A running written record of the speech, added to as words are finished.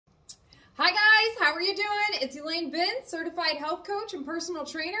Hi guys, how are you doing? It's Elaine, Bintz, certified health coach and personal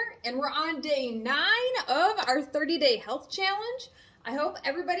trainer, and we're on day 9 of our 30-day health challenge. I hope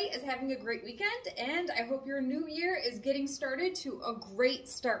everybody is having a great weekend, and I hope your new year is getting started to a great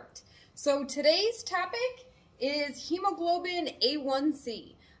start. So today's topic is hemoglobin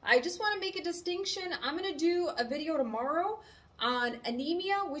A1c. I just want to make a distinction. I'm going to do a video tomorrow on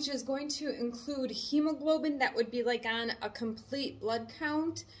anemia, which is going to include hemoglobin. That would be like on a complete blood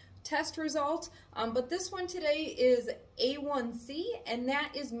count test result, but this one today is A1c, and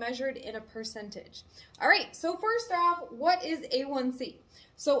that is measured in a percentage. All right, so first off, what is A1c?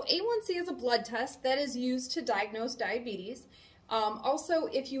 So A1c is a blood test that is used to diagnose diabetes. Also,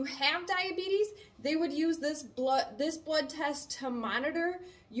 if you have diabetes, they would use this blood test to monitor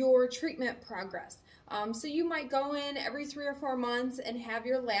your treatment progress. So you might go in every 3 or 4 months and have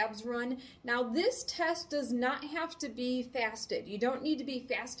your labs run. Now this test does not have to be fasted. You don't need to be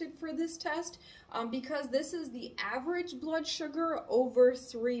fasted for this test because this is the average blood sugar over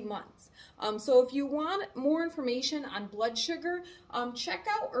 3 months. So if you want more information on blood sugar, check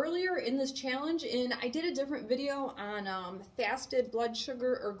out earlier in this challenge, and I did a different video on fasted blood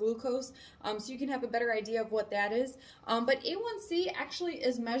sugar or glucose, so you can have a better idea of what that is. But A1c actually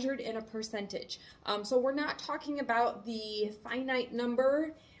is measured in a percentage. So we're not talking about the finite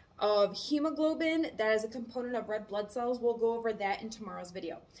number of hemoglobin that is a component of red blood cells. We'll go over that in tomorrow's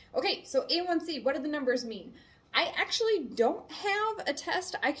video. Okay, so A1c, what do the numbers mean? I actually don't have a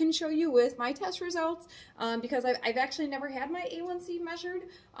test I can show you with my test results because I've actually never had my A1c measured.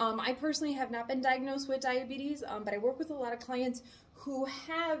 I personally have not been diagnosed with diabetes, but I work with a lot of clients who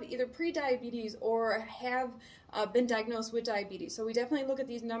have either pre-diabetes or have been diagnosed with diabetes. So we definitely look at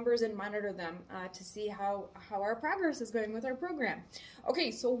these numbers and monitor them to see how our progress is going with our program.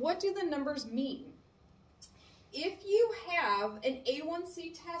 Okay, so what do the numbers mean? If you have an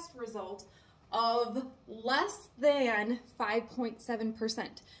A1c test result of less than 5.7%.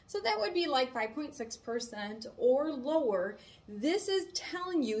 So that would be like 5.6% or lower. This is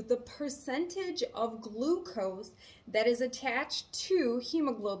telling you the percentage of glucose that is attached to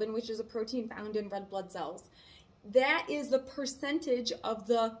hemoglobin, which is a protein found in red blood cells. That is the percentage of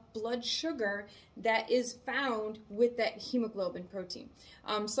the blood sugar that is found with that hemoglobin protein.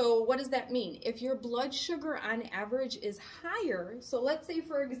 So what does that mean? If your blood sugar on average is higher, so let's say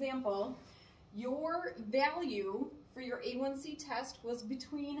for example, your value for your A1c test was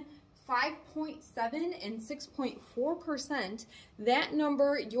between 5.7 and 6.4%. That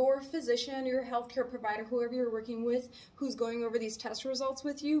number, your physician, your healthcare provider, whoever you're working with, who's going over these test results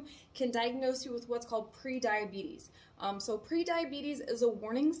with you, can diagnose you with what's called pre-diabetes. So pre-diabetes is a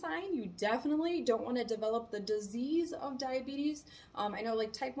warning sign. You definitely don't want to develop the disease of diabetes. I know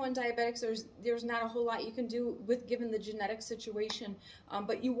like type 1 diabetics, there's not a whole lot you can do with given the genetic situation,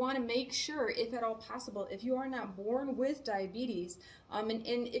 but you want to make sure, if at all possible, if you are not born with diabetes, and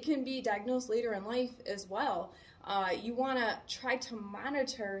it can be diagnosed later in life as well, you want to try to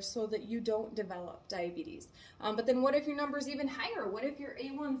monitor so that you don't develop diabetes. But then what if your number is even higher? What if your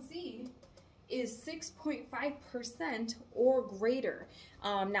A1c is 6.5% or greater?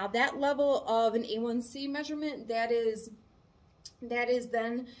 Now that level of an A1c measurement, that is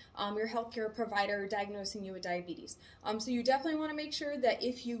then your healthcare provider diagnosing you with diabetes. So you definitely want to make sure that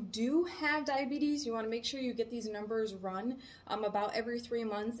if you do have diabetes, you want to make sure you get these numbers run about every 3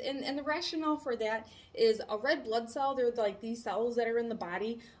 months. And the rationale for that is a red blood cell, they're like these cells that are in the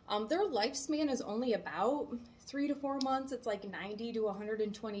body, their lifespan is only about 3 to 4 months. It's like 90 to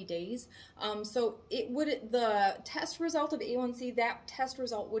 120 days. So the test result of A1c, that test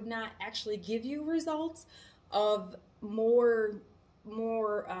result would not actually give you results of more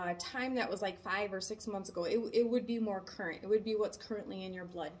time that was like 5 or 6 months ago. It would be more current. It would be what's currently in your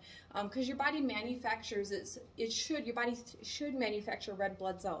blood, because your body manufactures your body should manufacture red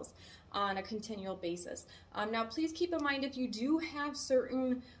blood cells on a continual basis. Now please keep in mind, if you do have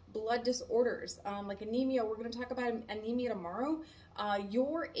certain blood disorders like anemia, we're going to talk about anemia tomorrow,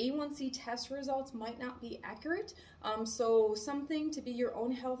 your A1c test results might not be accurate. So something to be your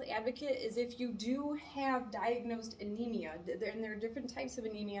own health advocate is if you do have diagnosed anemia, and there are different types of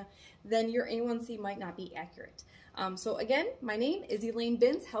anemia, then your A1c might not be accurate. So again, my name is Elaine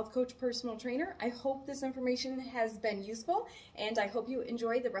Bintz, health coach, personal trainer. I hope this information has been useful, and I hope you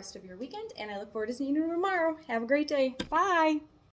enjoy the rest of your weekend, and I look forward to seeing you tomorrow. Have a great day. Bye.